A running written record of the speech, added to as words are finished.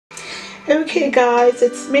Okay guys,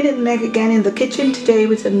 it's Min and Meg again in the kitchen today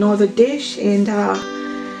with another dish, and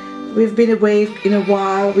we've been away in a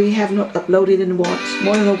while. We have not uploaded in what,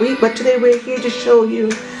 more than a week, but today we're here to show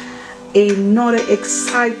you another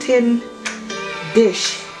exciting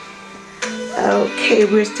dish. Okay,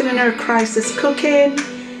 we're still in our crisis cooking,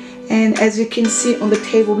 and as you can see on the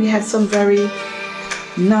table we have some very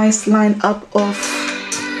nice lineup of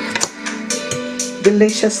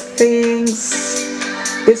delicious things.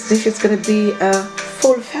 This dish is going to be a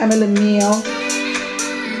full family meal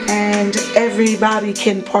and everybody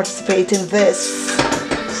can participate in this.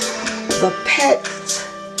 The pet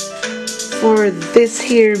for this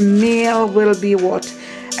here meal will be what?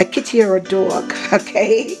 A kitty or a dog,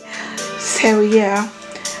 okay? So yeah,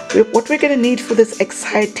 what we're going to need for this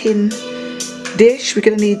exciting dish, we're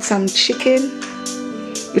going to need some chicken,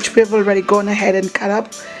 which we've already gone ahead and cut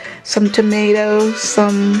up, some tomatoes,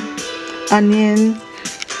 some onion,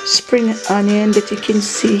 spring onion that you can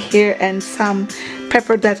see here, and some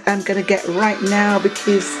pepper that I'm gonna get right now,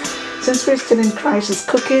 because since we're still in crisis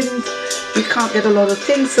cooking we can't get a lot of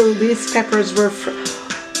things, so these peppers were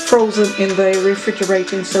frozen in the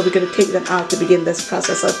refrigerator, so we're gonna take them out to begin this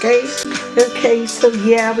process. Okay, so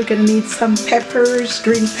yeah, we're gonna need some peppers,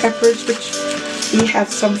 green peppers, which we have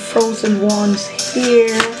some frozen ones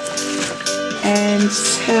here, and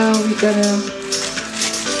so we're gonna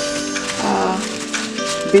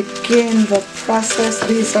begin the process.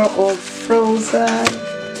 These are all frozen,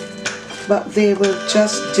 but they will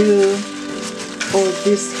just do for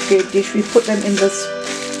this here dish. We put them in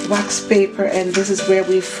this wax paper, and this is where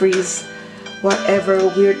we freeze whatever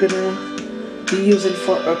we're gonna be using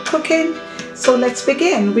for our cooking. So let's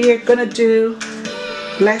begin. We are gonna do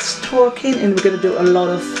less talking and we're gonna do a lot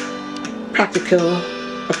of practical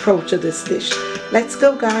approach to this dish. Let's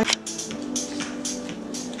go, guys.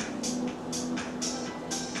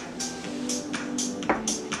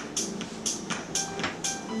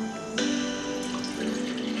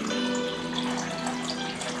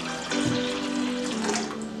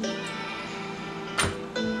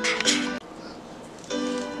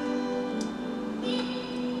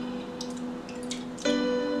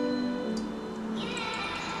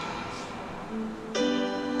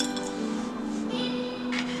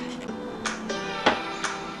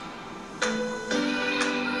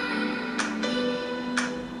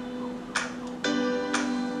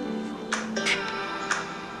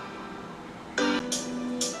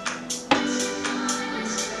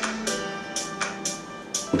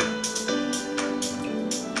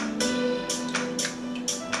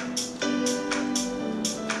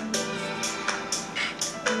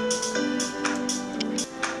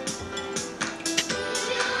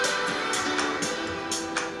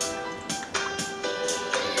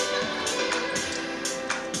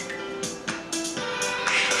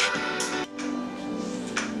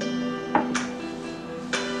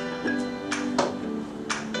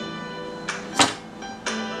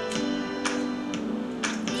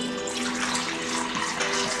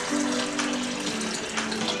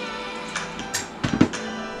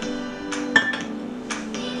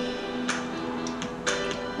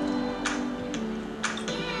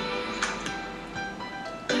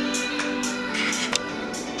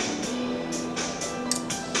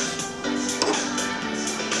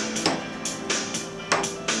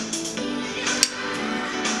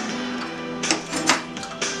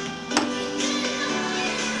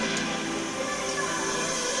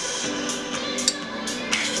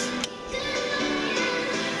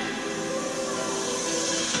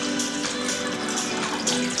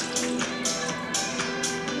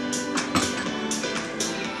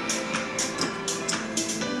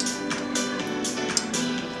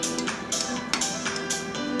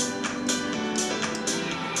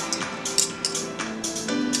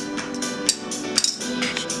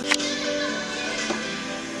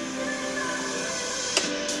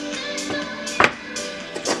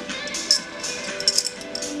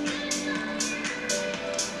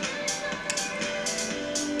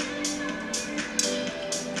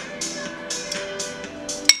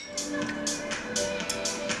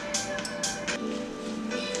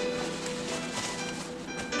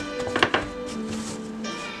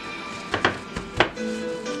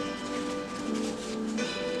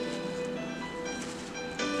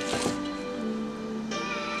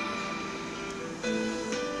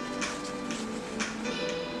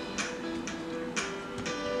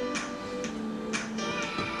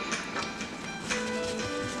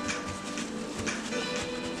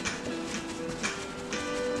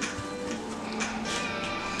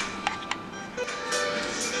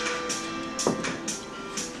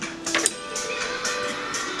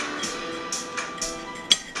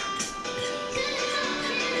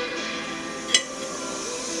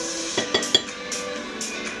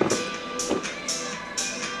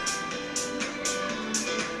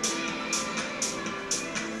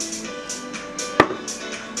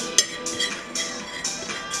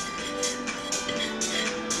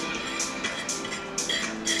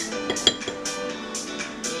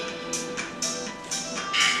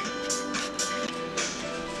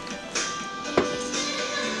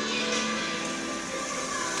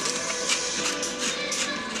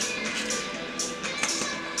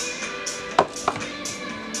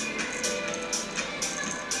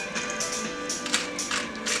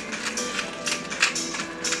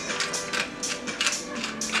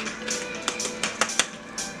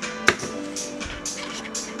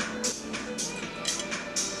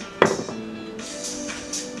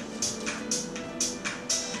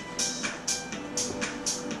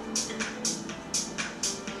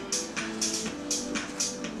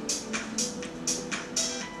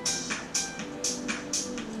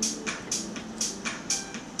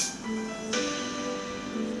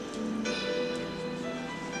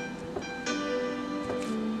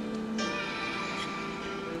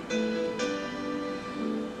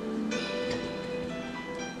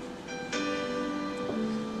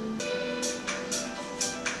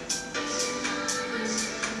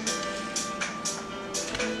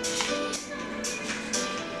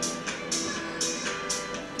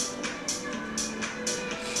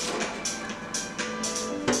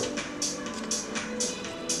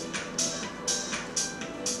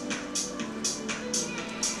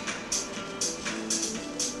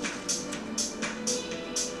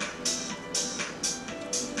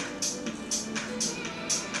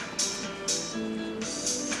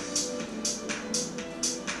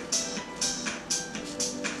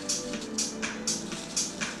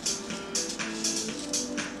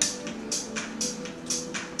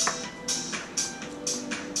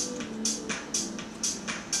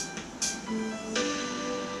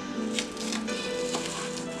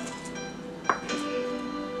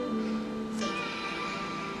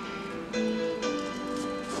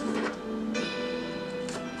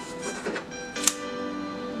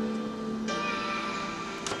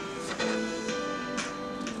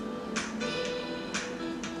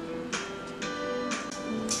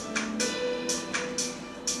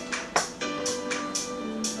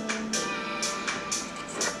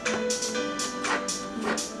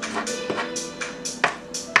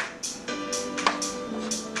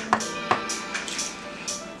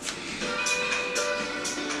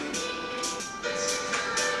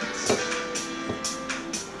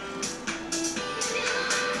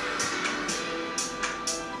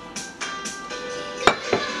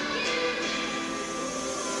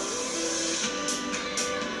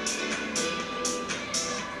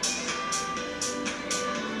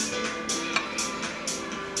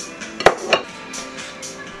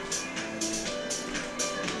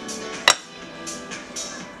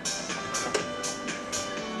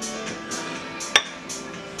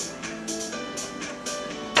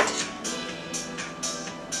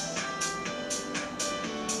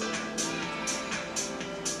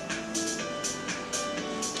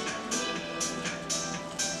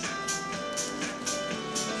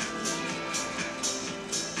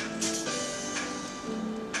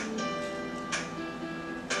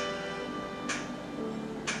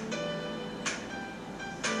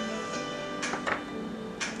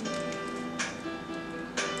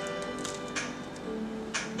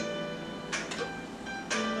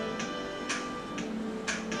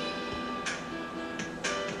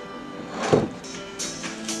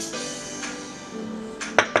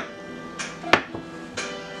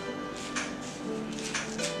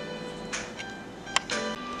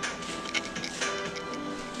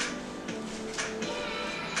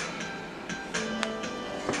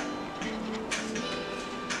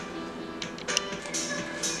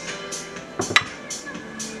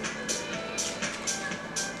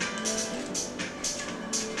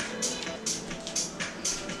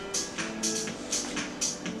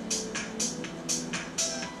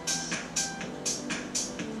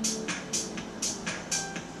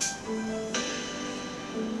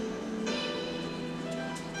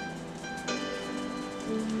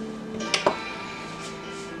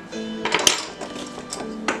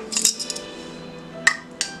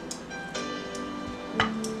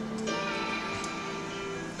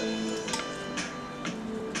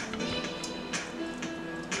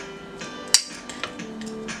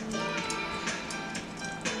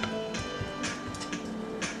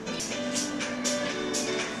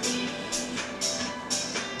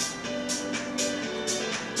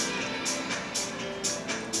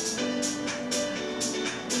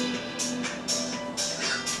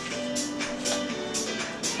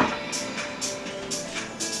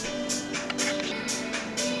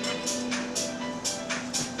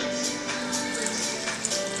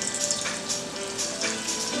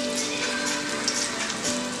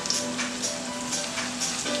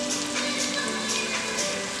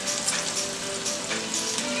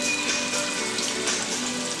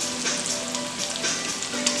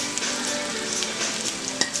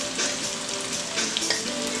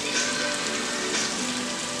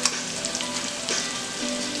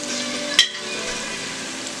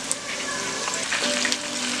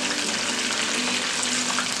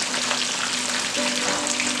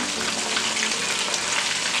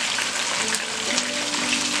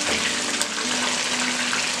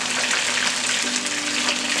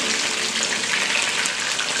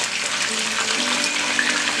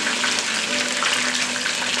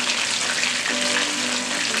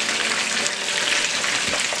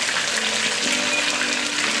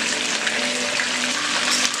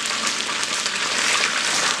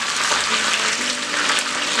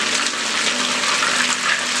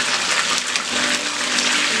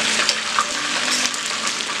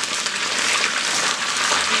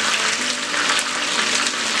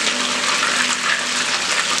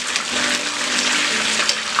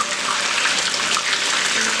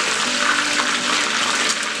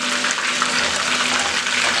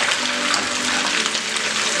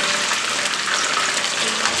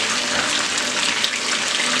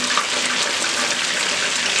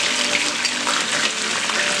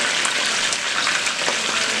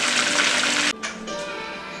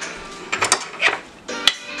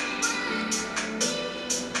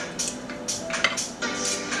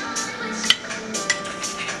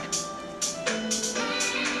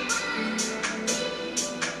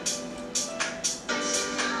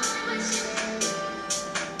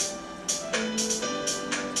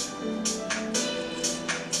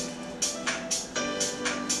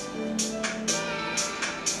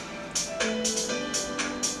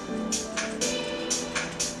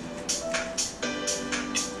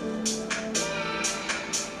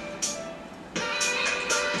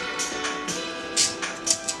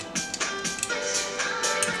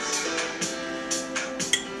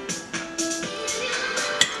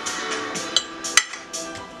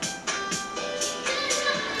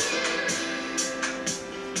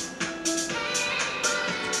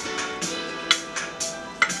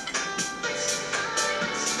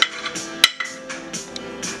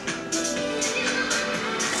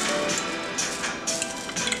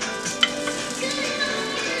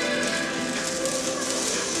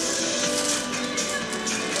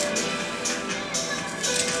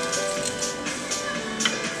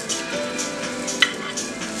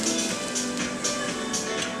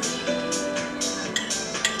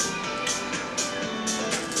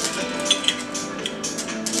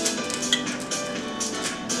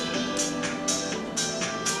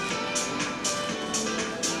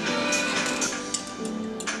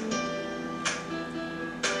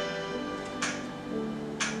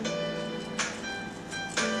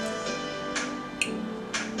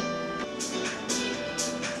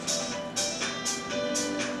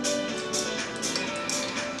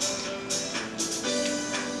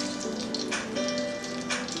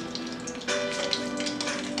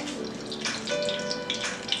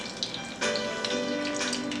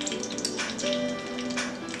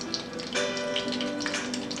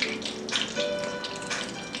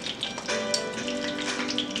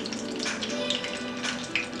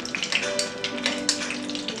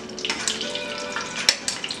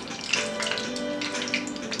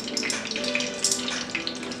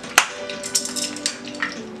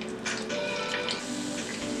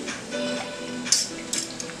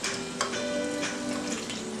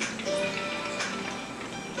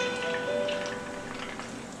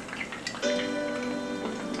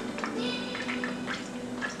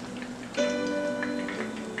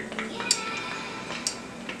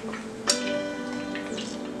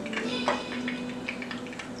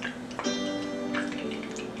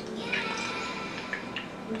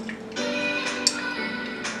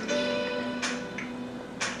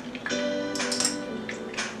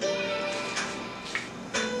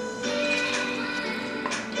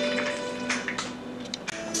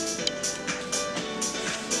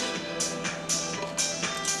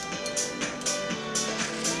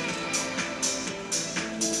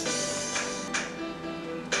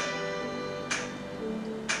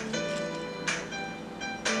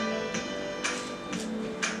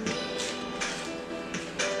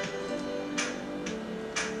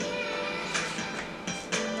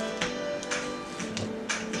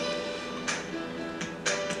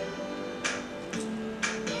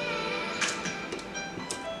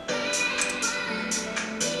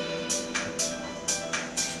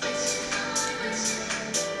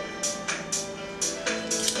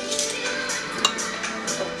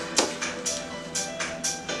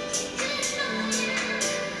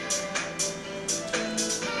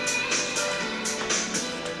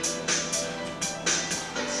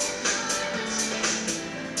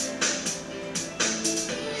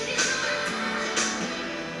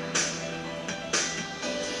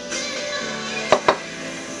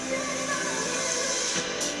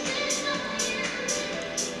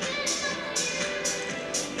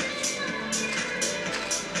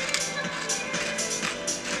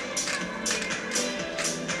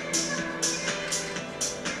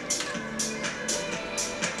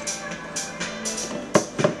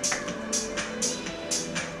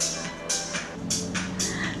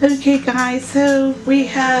 Okay guys, so we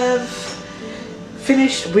are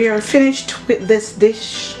finished with this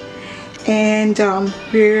dish, and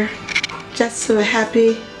we're just so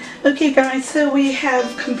happy. Okay guys, so we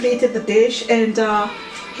have completed the dish, and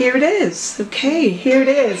here it is. Okay, here it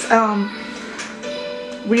is.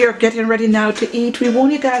 We are getting ready now to eat. We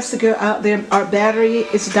want you guys to go out there. Our battery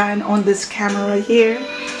is dying on this camera here.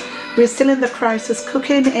 We're still in the crisis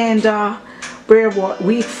cooking, and we're what,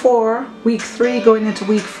 week 4, week 3, going into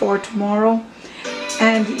week 4 tomorrow.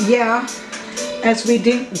 And yeah, as we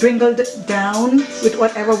dwindled down with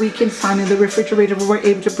whatever we can find in the refrigerator, we were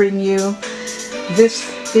able to bring you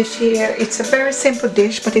this dish here. It's a very simple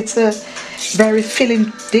dish, but it's a very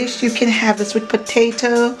filling dish. You can have this with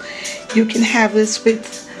potato, you can have this with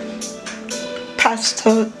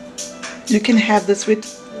pasta, you can have this with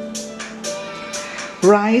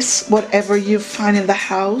rice, whatever you find in the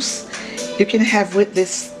house you can have with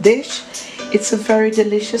this dish. It's a very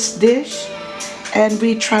delicious dish, and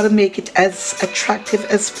we try to make it as attractive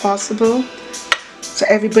as possible so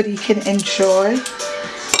everybody can enjoy.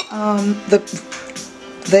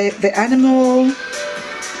 The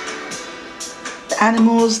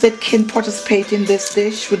animals that can participate in this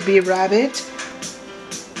dish would be a rabbit,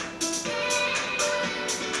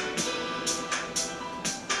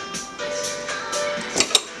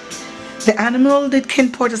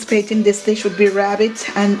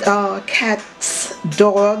 and cats,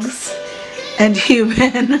 dogs, and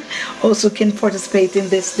human also can participate in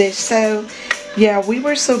this dish. So yeah, we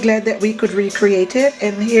were so glad that we could recreate it,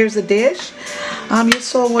 and here's a dish. You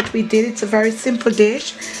saw what we did. It's a very simple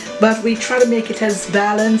dish, but we try to make it as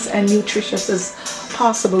balanced and nutritious as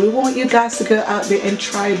possible. We want you guys to go out there and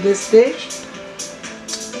try this dish,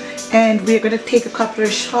 and we're going to take a couple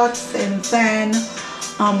of shots, and then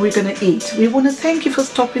we're going to eat. We want to thank you for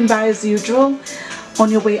stopping by as usual.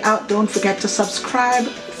 On your way out, don't forget to subscribe,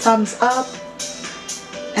 thumbs up,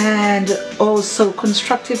 and also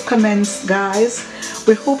constructive comments, guys.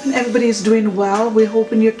 We're hoping everybody is doing well. We're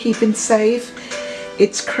hoping you're keeping safe.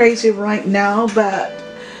 It's crazy right now, but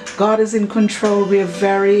God is in control. We're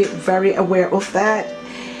very, very aware of that,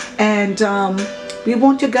 and we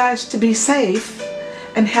want you guys to be safe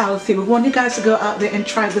and healthy. We want you guys to go out there and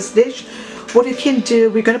try this dish. What you can do,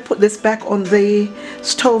 we're going to put this back on the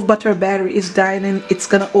stove, but our battery is dying, and it's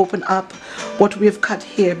going to open up what we've cut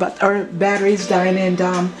here, but our battery is dying, and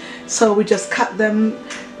so we just cut them,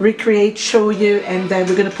 recreate, show you, and then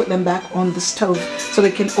we're going to put them back on the stove so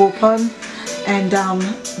they can open, and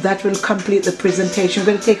that will complete the presentation. We're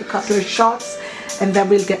going to take a couple of shots, and then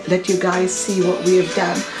we'll let you guys see what we have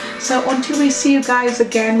done. So until we see you guys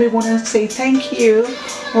again, we want to say thank you,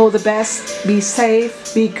 all the best, be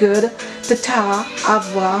safe, be good, tata, au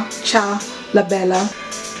revoir, ciao, la bella.